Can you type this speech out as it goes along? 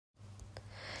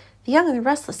The Young and the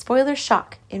Restless spoiler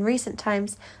shock. In recent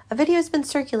times, a video has been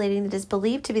circulating that is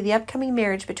believed to be the upcoming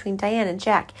marriage between Diane and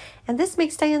Jack, and this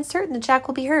makes Diane certain that Jack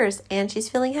will be hers, and she's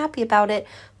feeling happy about it,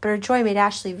 but her joy made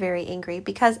Ashley very angry,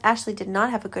 because Ashley did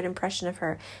not have a good impression of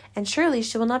her, and surely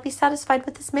she will not be satisfied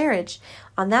with this marriage.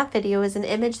 On that video is an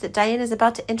image that Diane is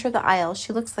about to enter the aisle.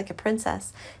 She looks like a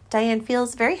princess. Diane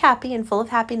feels very happy and full of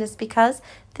happiness because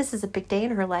this is a big day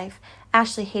in her life.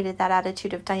 Ashley hated that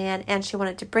attitude of Diane, and she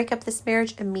wanted to break up this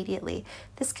marriage immediately.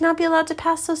 This cannot be allowed to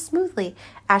pass so smoothly.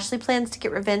 Ashley plans to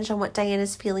get revenge on what Diane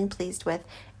is feeling pleased with,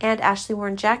 and Ashley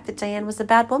warned Jack that Diane was a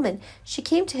bad woman. She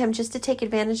came to him just to take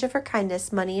advantage of her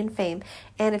kindness, money, and fame,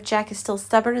 and if Jack is still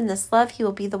stubborn in this love, he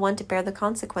will be the one to bear the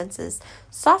consequences.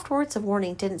 Soft words of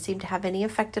warning didn't seem to have any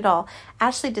effect at all.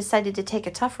 Ashley decided to take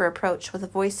a tougher approach. With a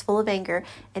voice full of anger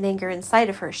and anger inside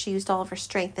of her, she used all of her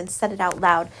strength and said it out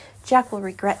loud. Jack will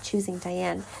regret choosing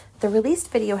Diane. The released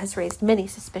video has raised many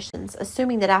suspicions,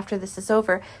 assuming that after this is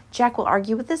over, Jack will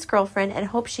argue with his girlfriend and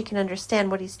hope she can understand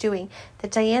what he's doing,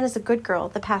 that Diane is a good girl,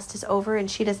 the past is over,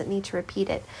 and she doesn't need to repeat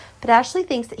it. But Ashley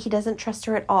thinks that he doesn't trust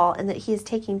her at all, and that he is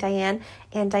taking Diane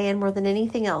and Diane more than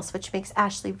anything else, which makes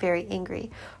Ashley very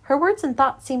angry. Her words and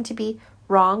thoughts seem to be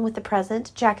wrong with the present.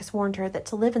 Jack has warned her that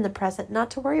to live in the present, not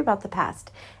to worry about the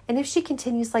past. And if she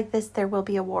continues like this, there will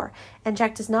be a war. And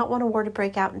Jack does not want a war to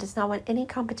break out and does not want any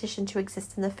competition to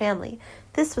exist in the family.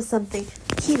 This was something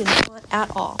he didn't want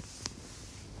at all.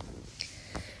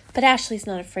 But Ashley's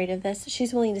not afraid of this.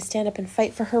 She's willing to stand up and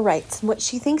fight for her rights and what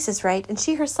she thinks is right, and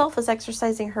she herself was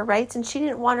exercising her rights, and she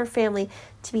didn't want her family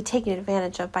to be taken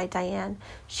advantage of by Diane.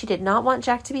 She did not want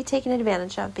Jack to be taken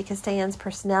advantage of because Diane's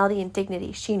personality and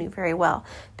dignity she knew very well,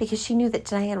 because she knew that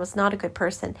Diane was not a good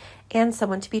person and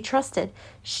someone to be trusted.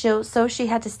 So she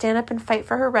had to stand up and fight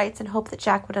for her rights and hope that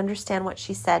Jack would understand what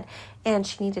she said, and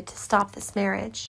she needed to stop this marriage.